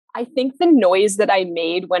I think the noise that I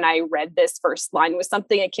made when I read this first line was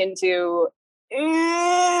something akin to...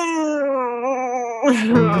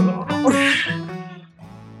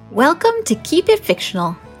 Welcome to Keep It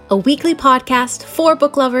Fictional, a weekly podcast for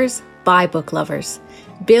book lovers by book lovers.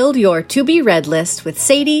 Build your to-be-read list with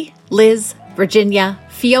Sadie, Liz, Virginia,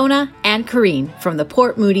 Fiona, and Corrine from the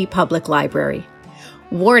Port Moody Public Library.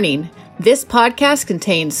 Warning, this podcast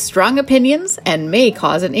contains strong opinions and may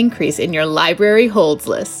cause an increase in your library holds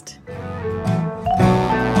list.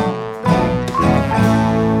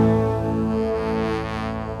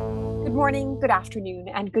 Good morning, good afternoon,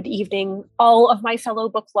 and good evening, all of my fellow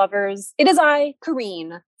book lovers. It is I,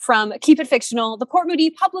 Corrine, from Keep It Fictional, the Port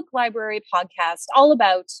Moody Public Library podcast, all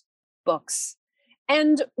about books.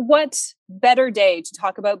 And what better day to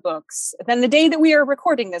talk about books than the day that we are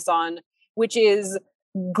recording this on, which is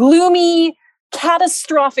gloomy,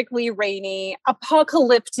 catastrophically rainy,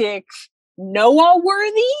 apocalyptic,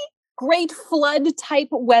 Noah-worthy, great flood type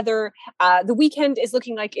weather. The weekend is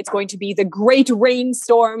looking like it's going to be the great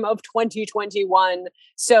rainstorm of 2021.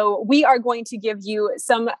 So we are going to give you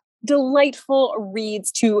some delightful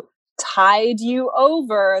reads to tide you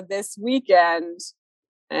over this weekend.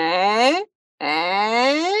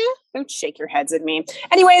 Don't shake your heads at me.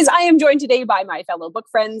 Anyways, I am joined today by my fellow book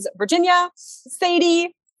friends, Virginia,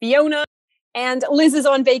 Sadie, Fiona, and Liz is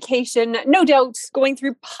on vacation, no doubt going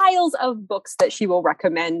through piles of books that she will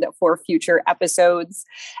recommend for future episodes.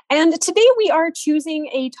 And today we are choosing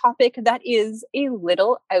a topic that is a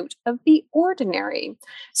little out of the ordinary.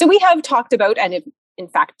 So we have talked about, and in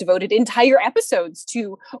fact devoted entire episodes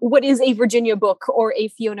to, what is a Virginia book or a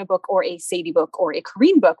Fiona book or a Sadie book or a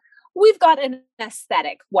Corrine book. We've got an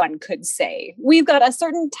aesthetic, one could say. We've got a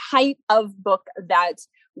certain type of book that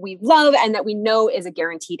we love and that we know is a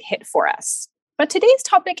guaranteed hit for us. But today's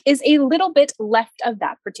topic is a little bit left of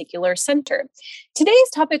that particular center. Today's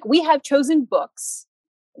topic, we have chosen books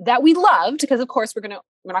that we loved, because of course we're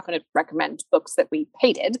not going to recommend books that we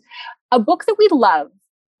hated. A book that we love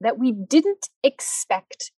that we didn't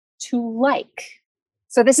expect to like.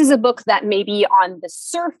 So this is a book that maybe on the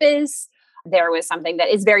surface there was something that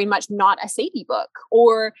is very much not a Sadie book,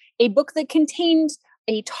 or a book that contained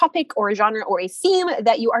a topic or a genre or a theme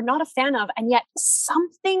that you are not a fan of, and yet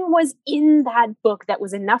something was in that book that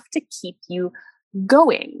was enough to keep you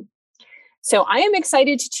going. So I am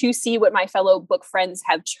excited to see what my fellow book friends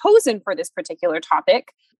have chosen for this particular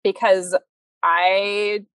topic, because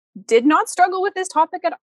I did not struggle with this topic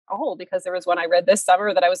at all, because there was one I read this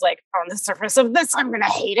summer that I was like, on the surface of this, I'm going to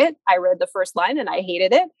hate it. I read the first line and I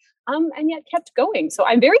hated it. And yet kept going. So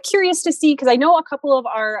I'm very curious to see, because I know a couple of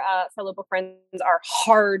our fellow book friends are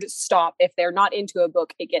hard stop. If they're not into a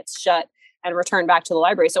book, it gets shut and returned back to the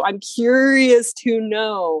library. So I'm curious to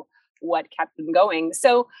know what kept them going.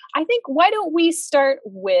 So I think, why don't we start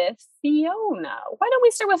with Fiona?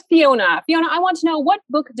 Fiona, I want to know, what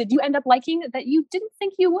book did you end up liking that you didn't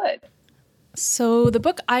think you would? So the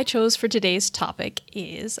book I chose for today's topic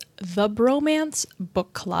is The Bromance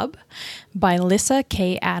Book Club by Lyssa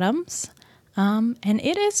Kay Adams. And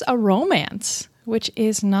it is a romance, which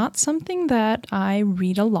is not something that I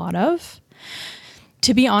read a lot of.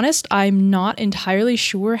 To be honest, I'm not entirely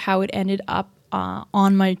sure how it ended up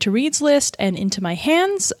on my to-reads list and into my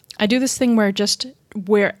hands. I do this thing where just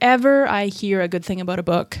wherever I hear a good thing about a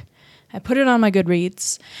book, I put it on my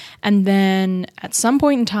Goodreads, and then at some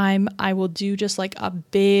point in time, I will do just like a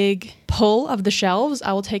big pull of the shelves.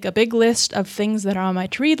 I will take a big list of things that are on my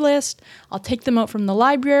to-read list. I'll take them out from the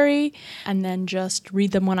library and then just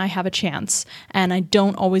read them when I have a chance. And I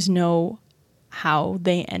don't always know how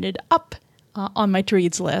they ended up on my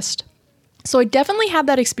to-reads list. So I definitely had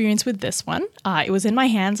that experience with this one. It was in my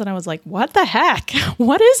hands and I was like, what the heck?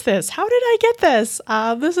 What is this? How did I get this?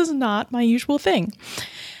 This is not my usual thing.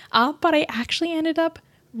 But I actually ended up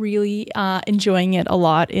really enjoying it a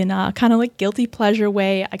lot in a kind of like guilty pleasure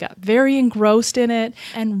way. I got very engrossed in it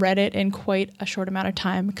and read it in quite a short amount of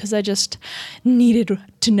time because I just needed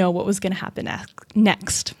to know what was going to happen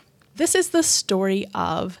next. This is the story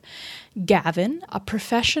of Gavin, a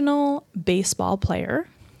professional baseball player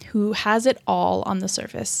who has it all on the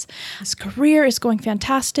surface. His career is going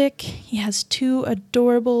fantastic. He has 2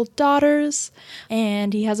 adorable daughters,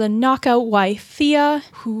 and he has a knockout wife, Thea,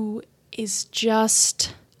 who is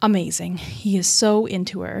just amazing. He is so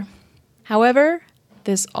into her. However,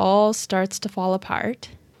 this all starts to fall apart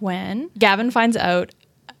when Gavin finds out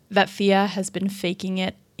that Thea has been faking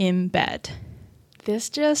it in bed. This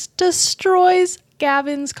just destroys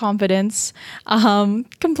Gavin's confidence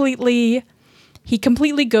completely. He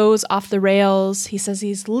completely goes off the rails. He says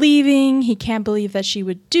he's leaving. He can't believe that she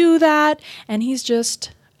would do that. And he's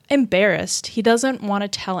just embarrassed. He doesn't want to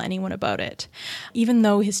tell anyone about it, even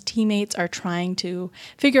though his teammates are trying to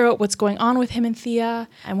figure out what's going on with him and Thea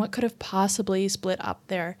and what could have possibly split up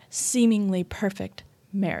their seemingly perfect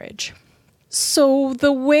marriage. So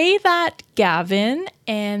the way that Gavin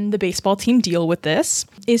and the baseball team deal with this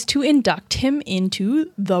is to induct him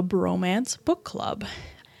into the Bromance Book Club.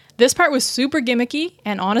 This part was super gimmicky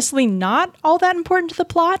and honestly not all that important to the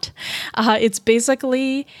plot. It's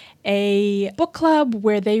basically a book club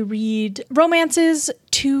where they read romances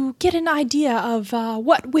to get an idea of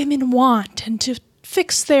what women want and to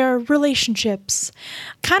fix their relationships.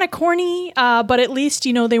 Kind of corny, but at least,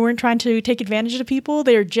 you know, they weren't trying to take advantage of people.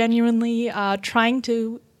 They're genuinely trying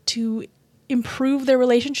to improve their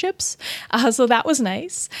relationships. So that was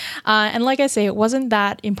nice. And like I say, it wasn't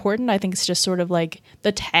that important. I think it's just sort of like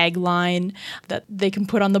the tagline that they can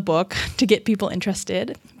put on the book to get people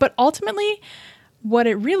interested. But ultimately, what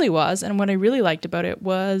it really was, and what I really liked about it,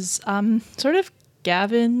 was sort of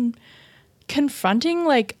Gavin confronting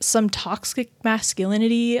like some toxic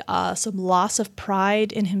masculinity, some loss of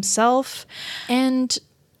pride in himself, and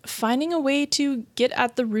finding a way to get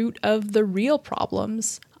at the root of the real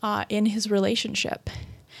problems in his relationship.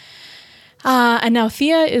 And now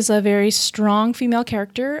Thea is a very strong female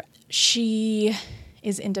character. She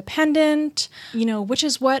is independent, you know, which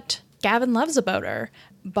is what Gavin loves about her.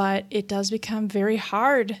 But it does become very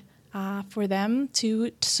hard for them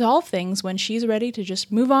to solve things when she's ready to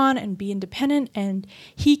just move on and be independent, and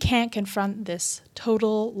he can't confront this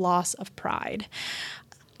total loss of pride.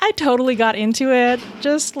 I totally got into it,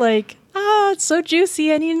 just like, it's so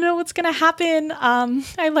juicy. I need to know what's going to happen.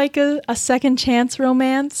 I like a second chance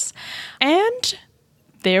romance. And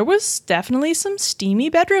there was definitely some steamy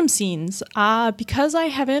bedroom scenes. Because I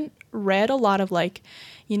haven't read a lot of like,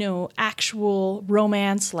 you know, actual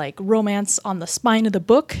romance, like romance on the spine of the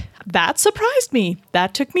book, that surprised me.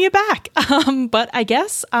 That took me aback. But I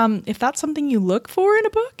guess if that's something you look for in a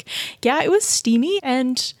book, yeah, it was steamy,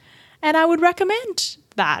 and I would recommend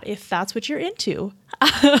that if that's what you're into.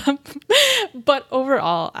 But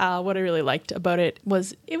overall, what I really liked about it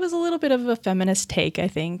was a little bit of a feminist take, I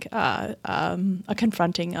think, a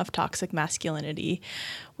confronting of toxic masculinity,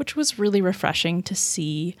 which was really refreshing to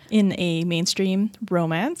see in a mainstream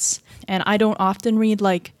romance. And I don't often read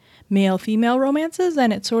like male-female romances,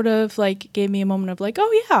 and it sort of like gave me a moment of like,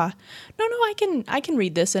 oh yeah, no, I can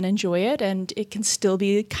read this and enjoy it, and it can still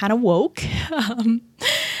be kind of woke.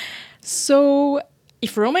 So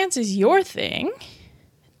if romance is your thing,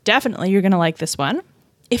 definitely you're going to like this one.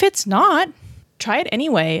 If it's not, try it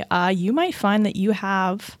anyway. You might find that you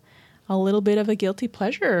have a little bit of a guilty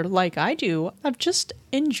pleasure, like I do, of just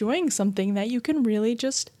enjoying something that you can really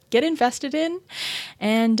just get invested in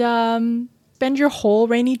and spend your whole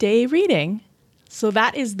rainy day reading. So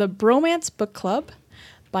that is the Bromance Book Club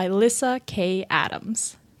by Lyssa Kay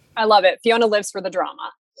Adams. I love it. Fiona lives for the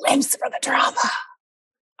drama. Lives for the drama.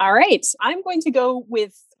 All right. I'm going to go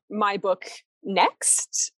with my book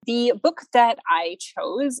next. The book that I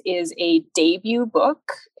chose is a debut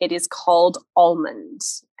book. It is called Almond,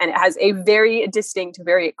 and it has a very distinct,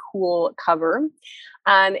 very cool cover.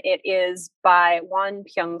 It is by Won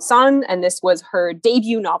Pyeong-sun, and this was her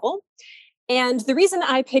debut novel. And the reason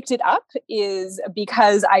I picked it up is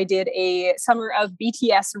because I did a summer of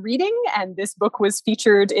BTS reading, and this book was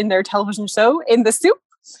featured in their television show, In the Soup.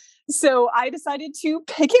 So I decided to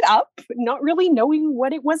pick it up, not really knowing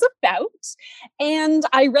what it was about. And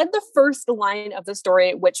I read the first line of the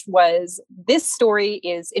story, which was, this story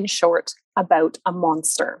is, in short, about a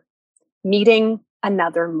monster meeting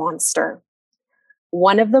another monster.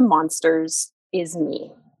 One of the monsters is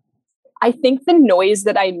me. I think the noise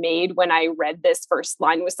that I made when I read this first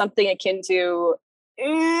line was something akin to...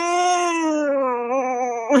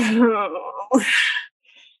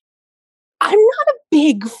 I'm not a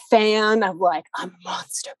big fan of like a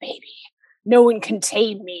monster baby. No one can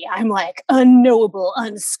tame me. I'm like unknowable,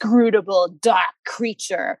 unscrutable, dark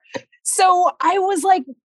creature. So I was like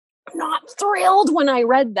not thrilled when I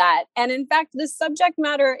read that. And in fact, the subject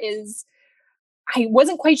matter is, I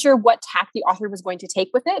wasn't quite sure what tack the author was going to take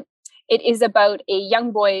with it. It is about a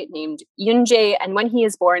young boy named Yoonjae, and when he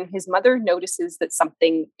is born, his mother notices that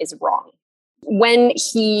something is wrong. When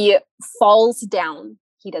he falls down,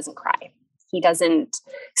 he doesn't cry. He doesn't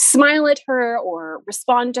smile at her or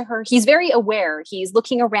respond to her. He's very aware. He's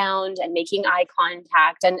looking around and making eye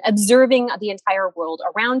contact and observing the entire world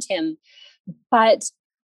around him. But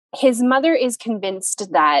his mother is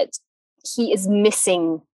convinced that he is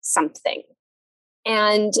missing something.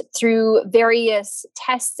 And through various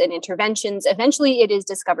tests and interventions, eventually it is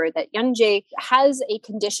discovered that Yoonjae has a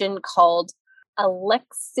condition called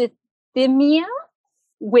alexithymia.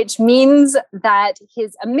 which means that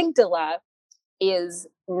his amygdala is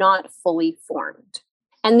not fully formed.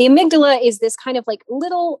 And the amygdala is this kind of like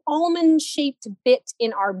little almond-shaped bit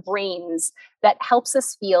in our brains that helps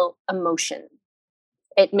us feel emotion.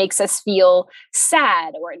 It makes us feel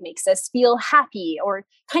sad, or it makes us feel happy, or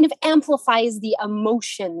kind of amplifies the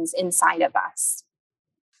emotions inside of us.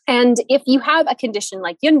 And if you have a condition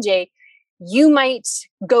like Yunjie, you might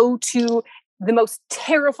go to the most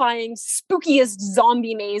terrifying, spookiest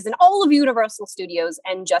zombie maze in all of Universal Studios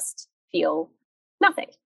and just feel nothing.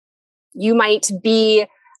 You might be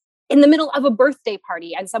in the middle of a birthday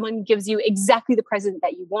party and someone gives you exactly the present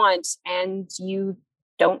that you want and you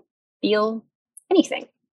don't feel anything.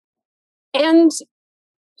 And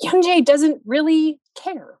Yunjie doesn't really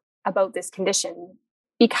care about this condition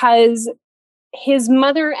because his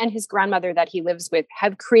mother and his grandmother that he lives with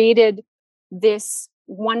have created this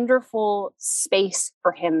wonderful space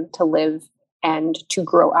for him to live and to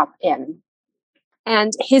grow up in.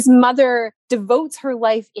 And his mother devotes her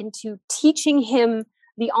life into teaching him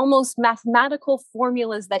the almost mathematical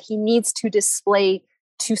formulas that he needs to display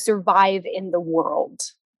to survive in the world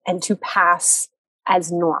and to pass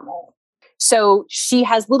as normal. So she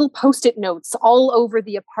has little Post-it notes all over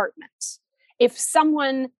the apartment. If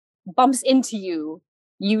someone bumps into you,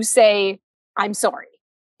 you say, "I'm sorry."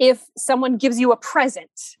 If someone gives you a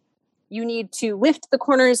present, you need to lift the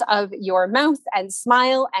corners of your mouth and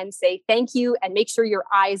smile and say thank you and make sure your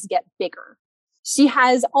eyes get bigger. She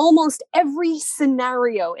has almost every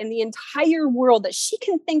scenario in the entire world that she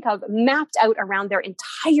can think of mapped out around their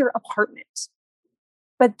entire apartment.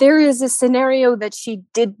 But there is a scenario that she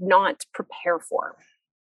did not prepare for.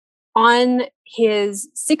 On his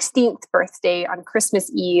 16th birthday, on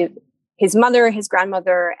Christmas Eve, his mother, his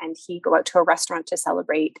grandmother, and he go out to a restaurant to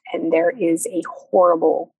celebrate, and there is a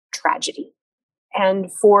horrible tragedy.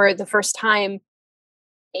 And for the first time,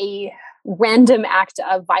 a random act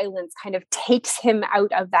of violence kind of takes him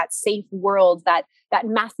out of that safe world, that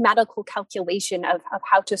mathematical calculation of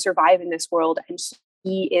how to survive in this world, and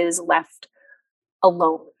he is left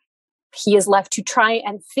alone. He is left to try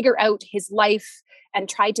and figure out his life and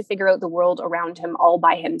try to figure out the world around him all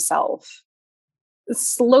by himself.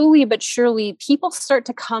 Slowly but surely, people start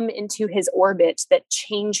to come into his orbit that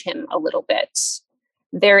change him a little bit.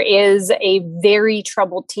 There is a very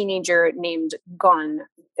troubled teenager named Gon.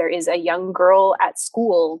 There is a young girl at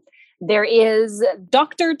school. There is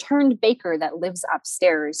doctor turned baker that lives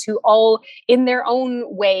upstairs, who all in their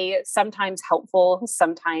own way, sometimes helpful,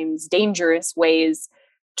 sometimes dangerous ways,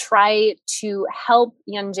 try to help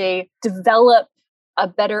Yunjie develop a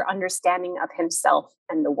better understanding of himself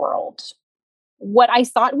and the world. What I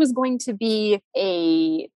thought was going to be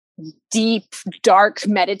a deep, dark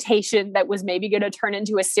meditation that was maybe going to turn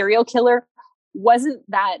into a serial killer wasn't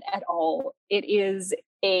that at all. It is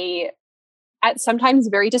at sometimes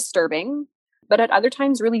very disturbing, but at other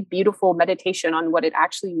times really beautiful meditation on what it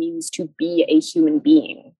actually means to be a human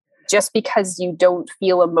being. Just because you don't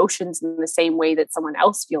feel emotions in the same way that someone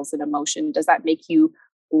else feels an emotion, does that make you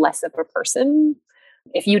less of a person?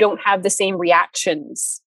 If you don't have the same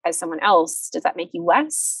reactions as someone else, does that make you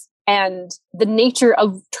less? And the nature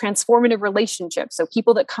of transformative relationships, so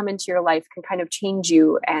people that come into your life can kind of change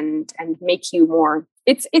you and make you more.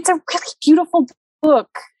 It's a really beautiful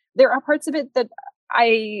book. There are parts of it that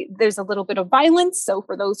there's a little bit of violence. So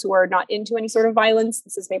for those who are not into any sort of violence,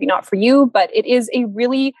 this is maybe not for you, but it is a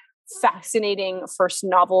really fascinating first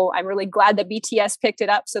novel. I'm really glad that BTS picked it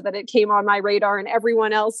up so that it came on my radar and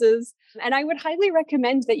everyone else's. And I would highly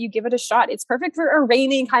recommend that you give it a shot. It's perfect for a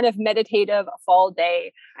rainy kind of meditative fall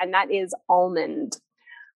day. And that is Almond.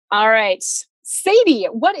 All right. Sadie,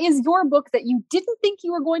 what is your book that you didn't think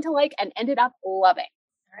you were going to like and ended up loving?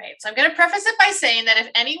 All right. So I'm going to preface it by saying that if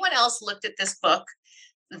anyone else looked at this book,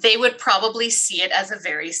 they would probably see it as a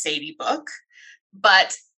very Sadie book.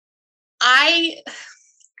 But I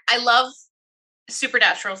love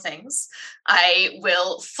supernatural things. I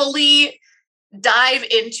will fully dive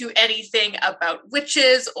into anything about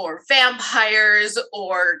witches or vampires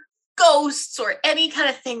or ghosts or any kind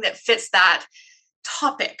of thing that fits that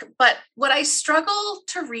topic. But what I struggle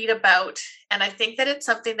to read about, and I think that it's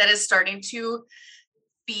something that is starting to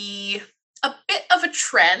be a bit of a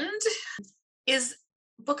trend, is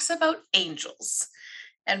books about angels.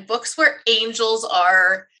 And books where angels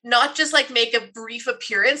are not just like make a brief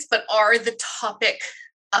appearance, but are the topic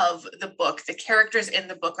of the book. The characters in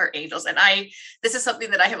the book are angels. And this is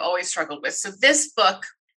something that I have always struggled with. So this book,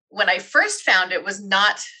 when I first found it, was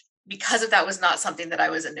not something that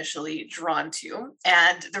I was initially drawn to.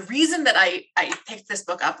 And the reason that I picked this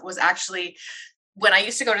book up was actually when I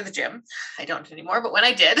used to go to the gym, I don't anymore, but when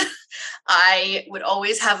I did, I would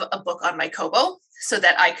always have a book on my Kobo so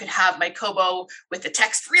that I could have my Kobo with the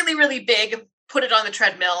text really, really big, put it on the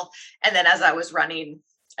treadmill. And then as I was running,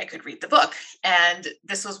 I could read the book. And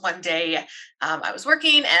this was one day I was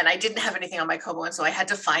working and I didn't have anything on my Kobo. And so I had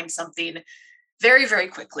to find something very, very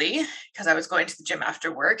quickly because I was going to the gym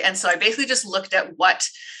after work. And so I basically just looked at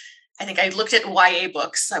I looked at YA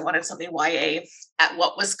books. I wanted something YA at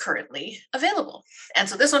what was currently available. And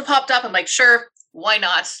so this one popped up. I'm like, sure, why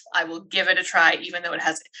not? I will give it a try. Even though it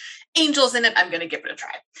has angels in it, I'm going to give it a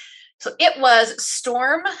try. So it was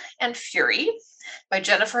Storm and Fury by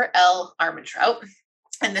Jennifer L. Armentrout.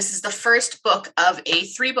 And this is the first book of a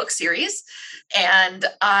 3-book series. And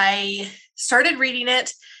I started reading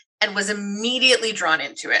it and was immediately drawn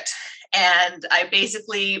into it. And I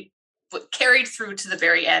basically carried through to the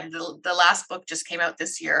very end. The last book just came out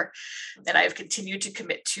this year, and I've continued to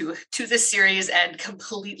commit to this series and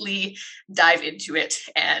completely dive into it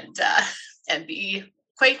and be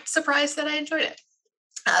quite surprised that I enjoyed it.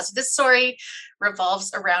 So this story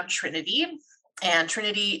revolves around Trinity. And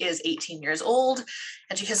Trinity is 18 years old,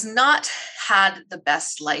 and she has not had the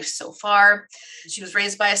best life so far. She was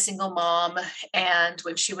raised by a single mom, and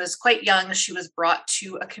when she was quite young, she was brought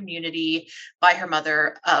to a community by her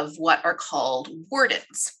mother of what are called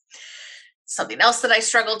wardens. Something else that I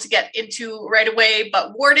struggled to get into right away,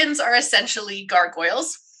 but wardens are essentially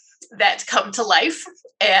gargoyles that come to life,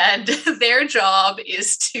 and their job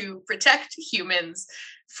is to protect humans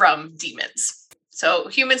from demons. So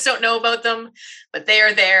humans don't know about them, but they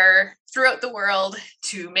are there throughout the world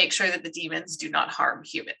to make sure that the demons do not harm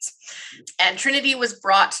humans. And Trinity was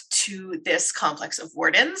brought to this complex of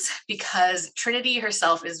wardens because Trinity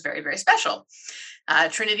herself is very, very special.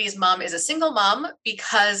 Trinity's mom is a single mom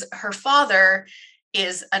because her father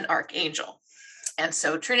is an archangel. And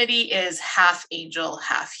so Trinity is half angel,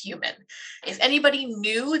 half human. If anybody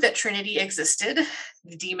knew that Trinity existed,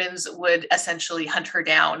 the demons would essentially hunt her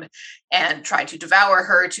down and try to devour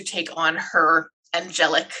her to take on her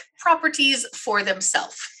angelic properties for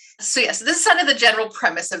themselves. So yes, this is kind of the general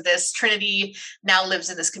premise of this. Trinity now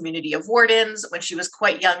lives in this community of wardens. When she was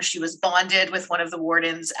quite young, she was bonded with one of the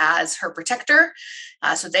wardens as her protector.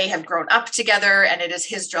 So they have grown up together, and it is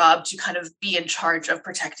his job to kind of be in charge of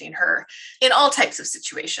protecting her in all types of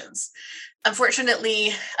situations.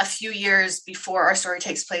 Unfortunately, a few years before our story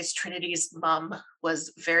takes place, Trinity's mom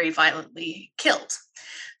was very violently killed.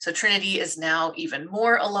 So Trinity is now even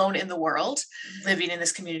more alone in the world, living in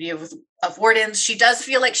this community of wardens. She does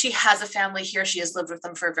feel like she has a family here. She has lived with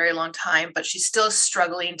them for a very long time, but she's still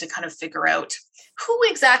struggling to kind of figure out who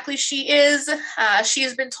exactly she is. She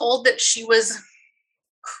has been told that she was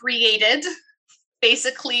created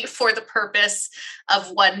basically for the purpose of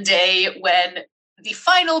one day when the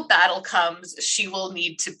final battle comes, she will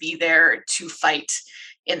need to be there to fight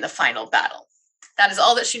in the final battle. That is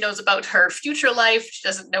all that she knows about her future life. She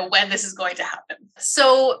doesn't know when this is going to happen.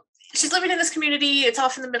 So she's living in this community. It's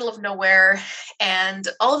off in the middle of nowhere. And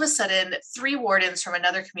all of a sudden, 3 wardens from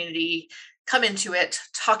another community come into it,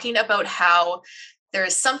 talking about how there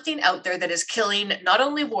is something out there that is killing not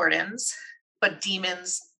only wardens, but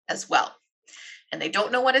demons as well. And they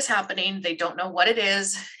don't know what is happening. They don't know what it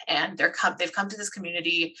is. And they've come to this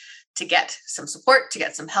community to get some support, to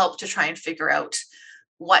get some help, to try and figure out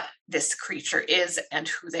what this creature is and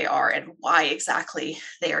who they are and why exactly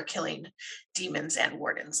they are killing demons and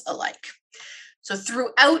wardens alike. So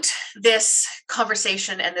throughout this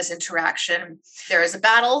conversation and this interaction, there is a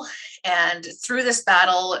battle. And through this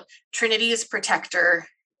battle, Trinity's protector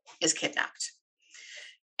is kidnapped.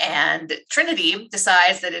 And Trinity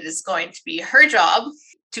decides that it is going to be her job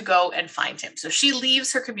to go and find him. So she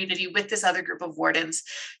leaves her community with this other group of wardens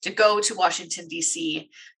to go to Washington, D.C.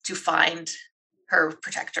 to find her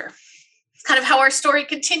protector. It's kind of how our story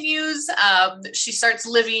continues. She starts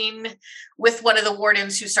living with one of the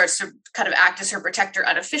wardens who starts to kind of act as her protector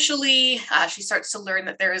unofficially. She starts to learn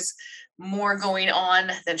that there's more going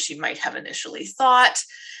on than she might have initially thought.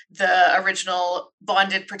 The original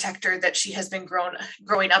bonded protector that she has been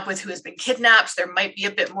growing up with, who has been kidnapped, there might be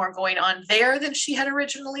a bit more going on there than she had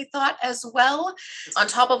originally thought as well. On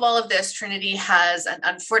top of all of this, Trinity has an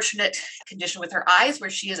unfortunate condition with her eyes where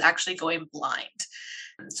she is actually going blind.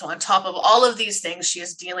 So on top of all of these things, she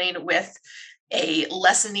is dealing with a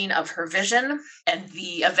lessening of her vision and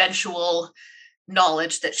the eventual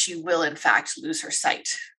knowledge that she will in fact lose her sight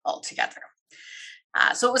altogether.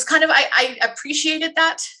 So it was kind of, I appreciated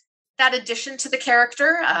that addition to the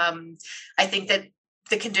character. I think that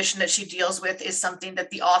the condition that she deals with is something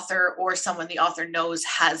that the author or someone the author knows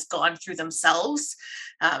has gone through themselves.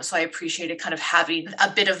 So I appreciated kind of having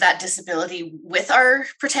a bit of that disability with our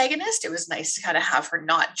protagonist. It was nice to kind of have her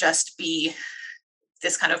not just be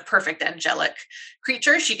this kind of perfect angelic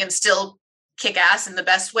creature. She can still kick ass in the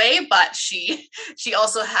best way, but she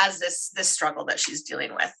also has this struggle that she's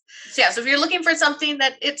dealing with. So yeah, so if you're looking for something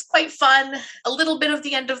that it's quite fun, a little bit of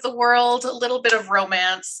the end of the world, a little bit of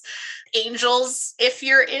romance, angels, if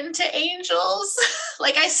you're into angels,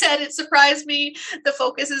 like I said, it surprised me. The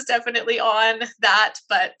focus is definitely on that,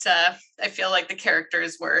 but I feel like the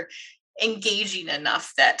characters were engaging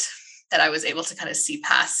enough that I was able to kind of see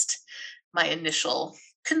past my initial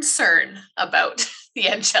concern about the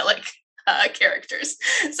angelic characters.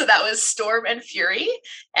 So that was Storm and Fury,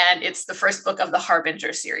 and it's the first book of the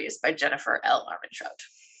Harbinger series by Jennifer L. Armentrout.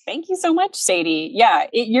 Thank you so much, Sadie. Yeah,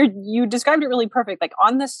 you described it really perfect. Like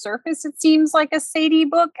on the surface, it seems like a Sadie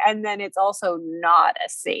book, and then it's also not a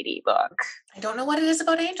Sadie book. I don't know what it is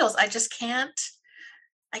about angels. I just can't.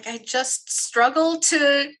 Like, I just struggle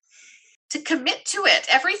to commit to it.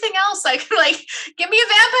 Everything else, like give me a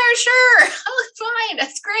vampire, sure, oh, it's fine,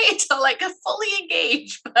 that's great. I'll like fully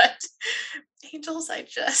engage, but angels, I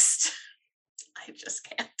just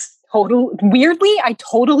can't. Weirdly, I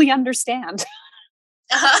totally understand.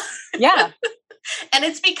 Yeah. And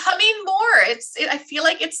it's becoming more. I feel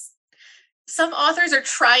like some authors are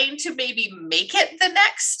trying to maybe make it the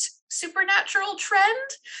next supernatural trend.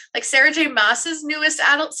 Like Sarah J. Maas's newest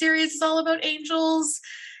adult series is all about angels.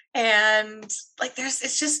 And like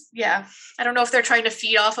it's just, yeah, I don't know if they're trying to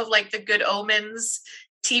feed off of like the Good Omens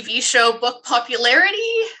TV show book popularity,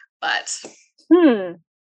 but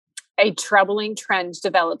a troubling trend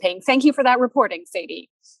developing. Thank you for that reporting, Sadie.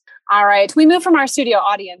 All right, we move from our studio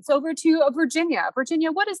audience over to Virginia.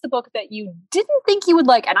 Virginia, what is the book that you didn't think you would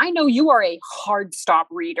like? And I know you are a hard stop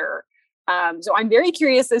reader, so I'm very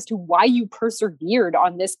curious as to why you persevered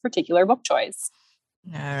on this particular book choice.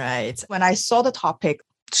 All right, when I saw the topic,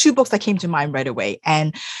 2 books that came to mind right away.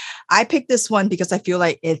 And I picked this one because I feel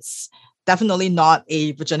like it's definitely not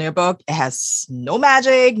a Virginia book. It has no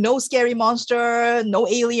magic, no scary monster, no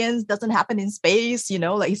aliens, doesn't happen in space,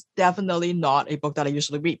 like it's definitely not a book that I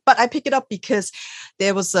usually read. But I pick it up because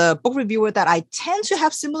there was a book reviewer that I tend to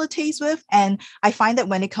have similar tastes with. And I find that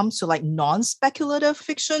when it comes to like non-speculative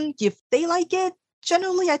fiction, if they like it,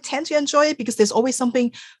 generally I tend to enjoy it because there's always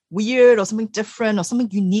something weird or something different or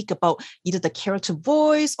something unique about either the character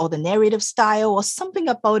voice or the narrative style or something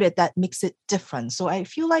about it that makes it different. So I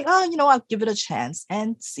feel like, I'll give it a chance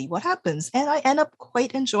and see what happens. And I end up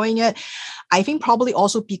quite enjoying it. I think probably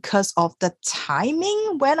also because of the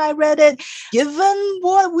timing when I read it. Given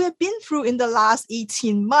what we've been through in the last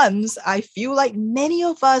 18 months, I feel like many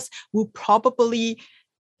of us will probably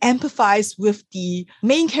empathize with the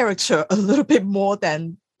main character a little bit more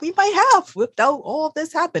than we might have without all of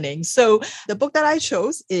this happening. So the book that I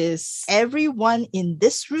chose is Everyone in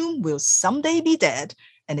This Room Will Someday Be Dead,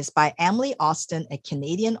 and it's by Emily Austin, a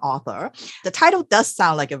Canadian author. The title does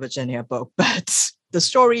sound like a Virginia book, but the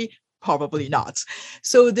story, probably not.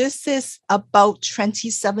 So this is about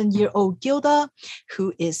 27-year-old Gilda,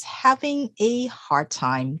 who is having a hard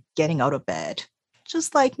time getting out of bed.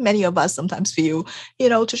 Just like many of us sometimes feel,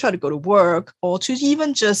 to try to go to work or to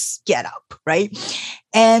even just get up, right?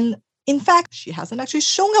 And in fact, she hasn't actually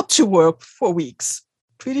shown up to work for weeks.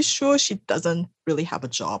 Pretty sure she doesn't really have a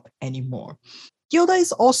job anymore. Gilda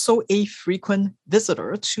is also a frequent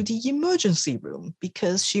visitor to the emergency room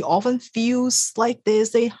because she often feels like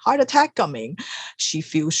there's a heart attack coming. She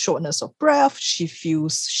feels shortness of breath. She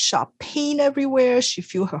feels sharp pain everywhere. She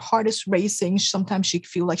feels her heart is racing. Sometimes she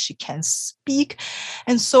feels like she can't speak.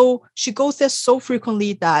 And so she goes there so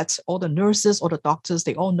frequently that all the nurses or the doctors,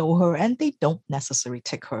 they all know her and they don't necessarily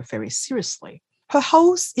take her very seriously. Her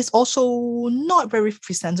house is also not very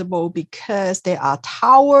presentable because there are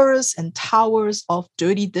towers and towers of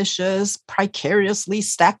dirty dishes precariously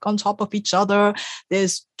stacked on top of each other.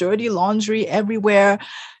 There's dirty laundry everywhere,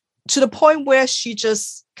 to the point where she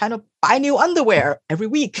just kind of buy new underwear every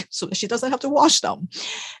week so that she doesn't have to wash them.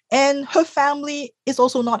 And her family is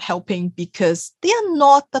also not helping because they are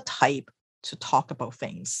not the type to talk about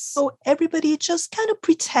things. So everybody just kind of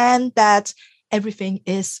pretend that everything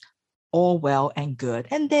is all well and good,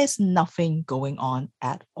 and there's nothing going on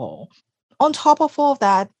at all. On top of all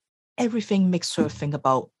that, everything makes her think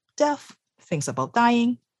about death, thinks about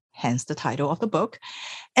dying, hence the title of the book.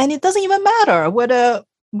 And it doesn't even matter whether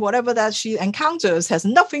whatever that she encounters has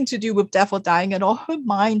nothing to do with death or dying at all. Her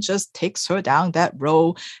mind just takes her down that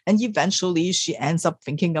road, and eventually she ends up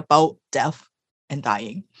thinking about death and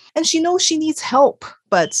dying. And she knows she needs help.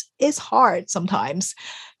 but it's hard sometimes.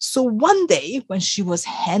 So one day when she was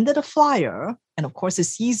handed a flyer, and of course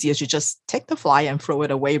it's easier to just take the flyer and throw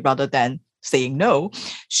it away rather than saying no,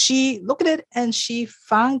 she looked at it and she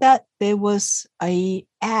found that there was a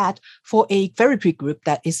ad for a therapy group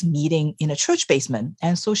that is meeting in a church basement.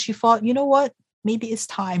 And so she thought, you know what? Maybe it's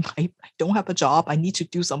time. I don't have a job. I need to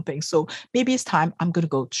do something. So maybe it's time. I'm going to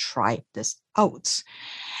go try this out.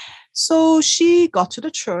 So she got to the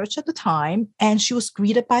church at the time and she was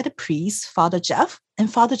greeted by the priest, Father Jeff.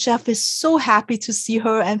 And Father Jeff is so happy to see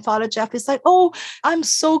her. And Father Jeff is like, oh, I'm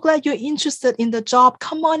so glad you're interested in the job.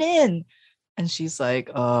 Come on in. And she's like,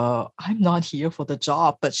 I'm not here for the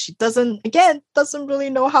job. But she doesn't really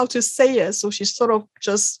know how to say it. So she sort of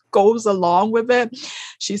just goes along with it.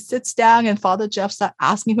 She sits down and Father Jeff starts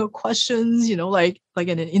asking her questions, like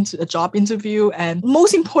in a job interview. And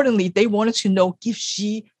most importantly, they wanted to know if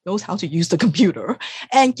she knows how to use the computer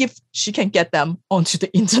and if she can get them onto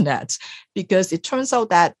the internet. Because it turns out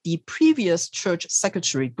that the previous church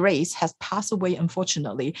secretary, Grace, has passed away,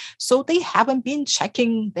 unfortunately. So they haven't been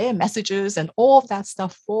checking their messages and all of that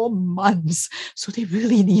stuff for months. So they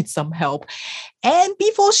really need some help. And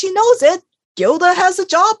before she knows it, Gilda has a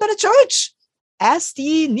job at a church as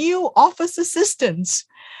the new office assistant.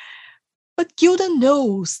 But Gilda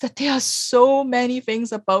knows that there are so many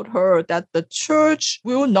things about her that the church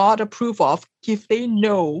will not approve of if they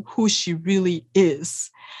know who she really is.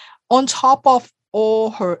 On top of all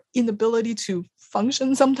her inability to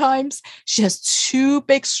function sometimes, she has two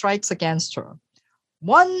big strikes against her.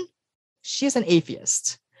 One, she is an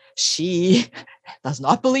atheist. She does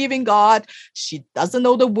not believe in God. She doesn't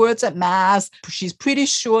know the words at Mass. She's pretty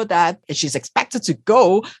sure that she's expected to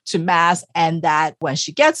go to Mass and that when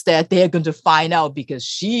she gets there, they're going to find out because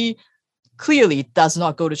she clearly does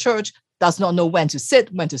not go to church, does not know when to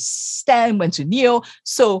sit, when to stand, when to kneel.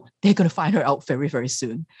 So they're going to find her out very, very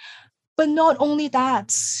soon. But not only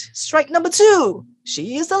that, strike number two,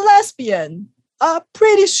 she is a lesbian.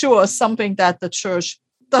 Pretty sure something that the church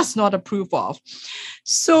does not approve of.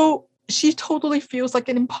 So she totally feels like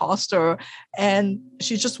an imposter and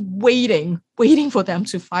she's just waiting for them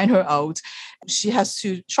to find her out. She has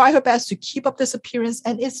to try her best to keep up this appearance.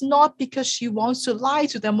 And it's not because she wants to lie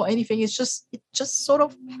to them or anything. It just sort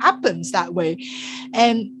of happens that way.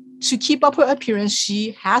 And to keep up her appearance,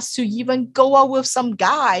 she has to even go out with some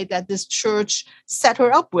guy that this church set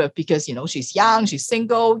her up with because, she's young, she's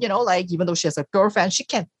single, even though she has a girlfriend, she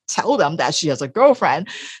can't tell them that she has a girlfriend.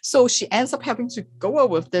 So she ends up having to go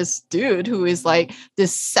out with this dude who is like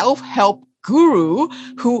this self-help guru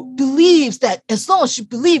who believes that as long as you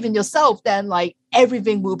believe in yourself, then like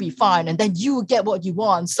everything will be fine and then you will get what you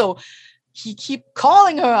want. So he keep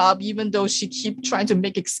calling her up, even though she keep trying to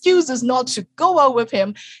make excuses not to go out with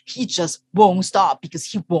him. He just won't stop because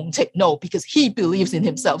he won't take no, because he believes in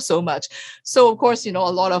himself so much. So of course, a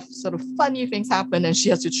lot of sort of funny things happen and she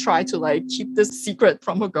has to try to like keep this secret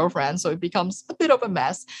from her girlfriend. So it becomes a bit of a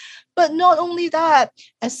mess. But not only that,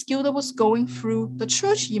 as Gilda was going through the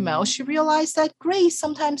church email, she realized that Grace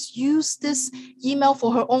sometimes used this email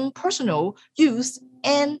for her own personal use.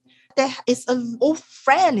 And there is an old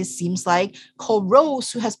friend, it seems like, called Rose,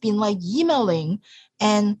 who has been like emailing.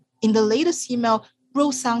 And in the latest email,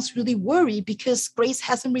 Rose sounds really worried because Grace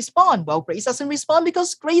hasn't responded. Well, Grace doesn't respond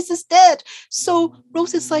because Grace is dead. So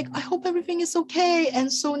Rose is like, I hope everything is okay.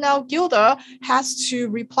 And so now Gilda has to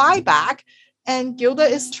reply back. And Gilda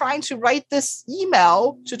is trying to write this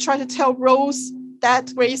email to try to tell Rose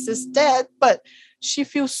that Grace is dead. But she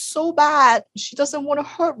feels so bad. She doesn't want to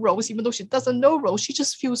hurt Rose, even though she doesn't know Rose. She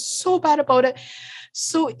just feels so bad about it.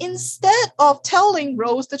 So instead of telling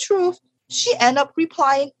Rose the truth, she ended up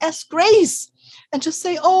replying as Grace and just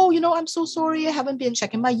say, oh, I'm so sorry. I haven't been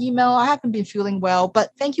checking my email. I haven't been feeling well,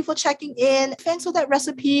 but thank you for checking in. Thanks for that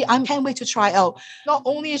recipe. I can't wait to try out. Not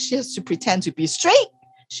only she has to pretend to be straight,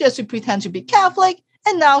 she has to pretend to be Catholic,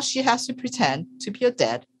 and now she has to pretend to be a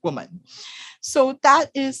dead woman. So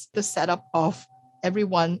that is the setup of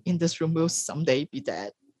everyone in this room will someday be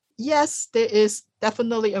dead. Yes, there is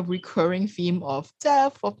definitely a recurring theme of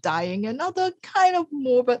death, of dying, and other kind of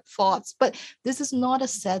morbid thoughts. But this is not a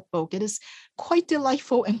sad book. It is quite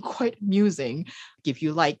delightful and quite amusing if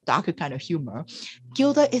you like darker kind of humor.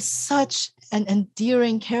 Gilda is such an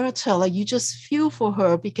endearing character. Like you just feel for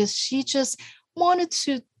her because she just wanted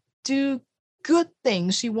to do good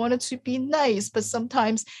things. She wanted to be nice, but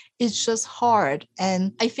sometimes it's just hard.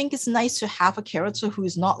 And I think it's nice to have a character who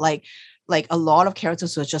is not like a lot of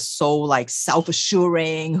characters who are just so like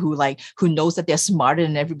self-assuring, who knows that they're smarter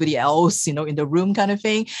than everybody else, in the room kind of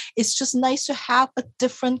thing. It's just nice to have a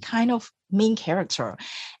different kind of main character.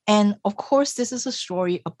 And of course, this is a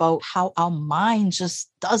story about how our mind just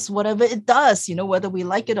does whatever it does, whether we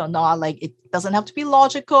like it or not. Like, it doesn't have to be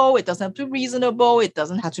logical. It doesn't have to be reasonable. It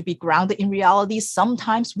doesn't have to be grounded in reality.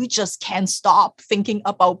 Sometimes we just can't stop thinking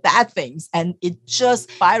about bad things and it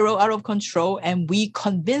just spiral out of control. And we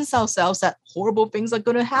convince ourselves that horrible things are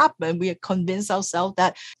going to happen. We convince ourselves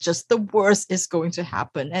that just the worst is going to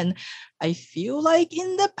happen. And I feel like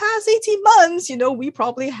in the past 18 months, we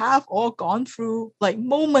probably have all gone through like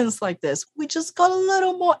moments like this. We just got a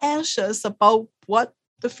little more anxious about what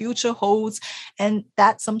the future holds, and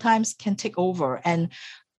that sometimes can take over. And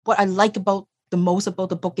what I like the most about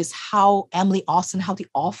the book is how Emily Austin, how the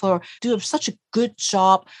author, do such a good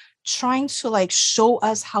job trying to like show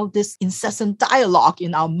us how this incessant dialogue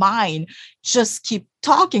in our mind just keep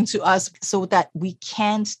talking to us so that we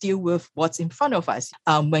can't deal with what's in front of us.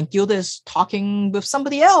 When Gilda is talking with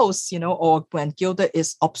somebody else, or when Gilda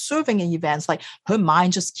is observing an event, like her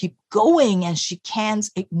mind just keep going and she can't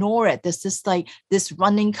ignore it. There's this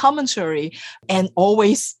running commentary and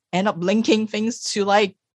always end up linking things to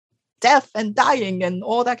like death and dying and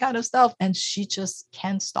all that kind of stuff. And she just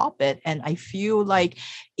can't stop it. And I feel like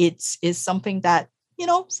it is something that,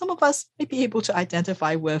 some of us may be able to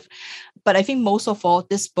identify with. But I think most of all,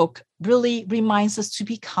 this book really reminds us to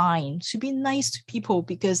be kind, to be nice to people,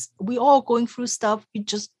 because we all going through stuff. We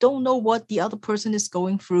just don't know what the other person is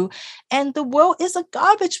going through. And the world is a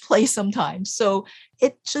garbage place sometimes. So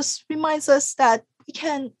it just reminds us that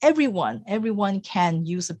everyone can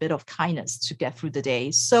use a bit of kindness to get through the day.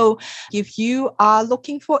 So if you are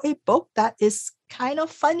looking for a book that is kind of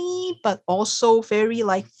funny, but also very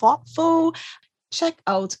like thoughtful, check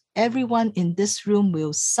out Everyone in This Room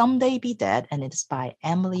Will Someday Be Dead, and it's by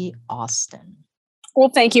Emily Austin. Well,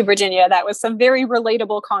 thank you, Virginia. That was some very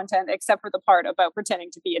relatable content, except for the part about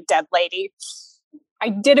pretending to be a dead lady. I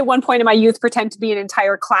did at one point in my youth pretend to be an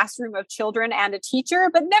entire classroom of children and a teacher,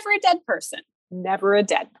 but never a dead person. Never a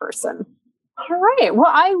dead person. All right.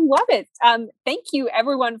 Well, I love it. Thank you,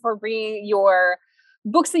 everyone, for bringing your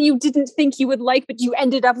books that you didn't think you would like, but you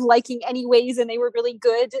ended up liking anyways, and they were really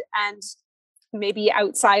good and maybe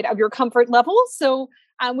outside of your comfort level. So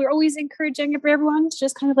we're always encouraging everyone to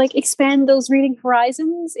just kind of like expand those reading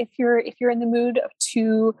horizons if you're in the mood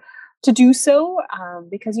to do so,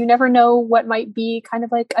 because you never know what might be kind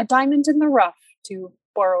of like a diamond in the rough, to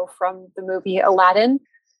borrow from the movie Aladdin.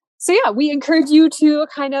 So yeah, we encourage you to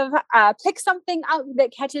kind of pick something out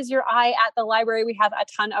that catches your eye at the library. We have a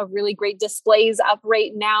ton of really great displays up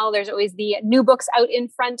right now. There's always the new books out in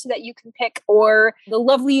front that you can pick, or the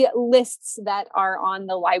lovely lists that are on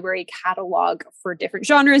the library catalog for different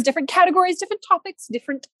genres, different categories, different topics,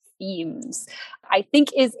 different themes. I think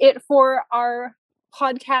is it for our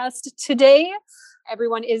podcast today.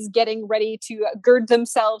 Everyone is getting ready to gird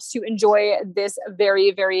themselves to enjoy this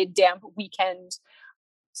very, very damp weekend.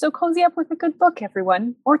 So cozy up with a good book,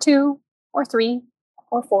 everyone, or 2, or 3,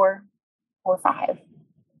 or 4, or 5,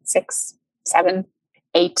 6, 7,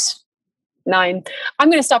 8, 9. I'm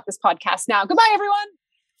going to stop this podcast now. Goodbye, everyone.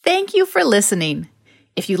 Thank you for listening.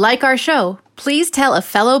 If you like our show, please tell a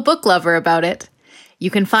fellow book lover about it. You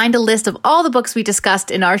can find a list of all the books we discussed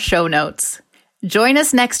in our show notes. Join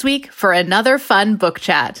us next week for another fun book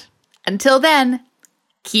chat. Until then,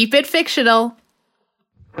 keep it fictional.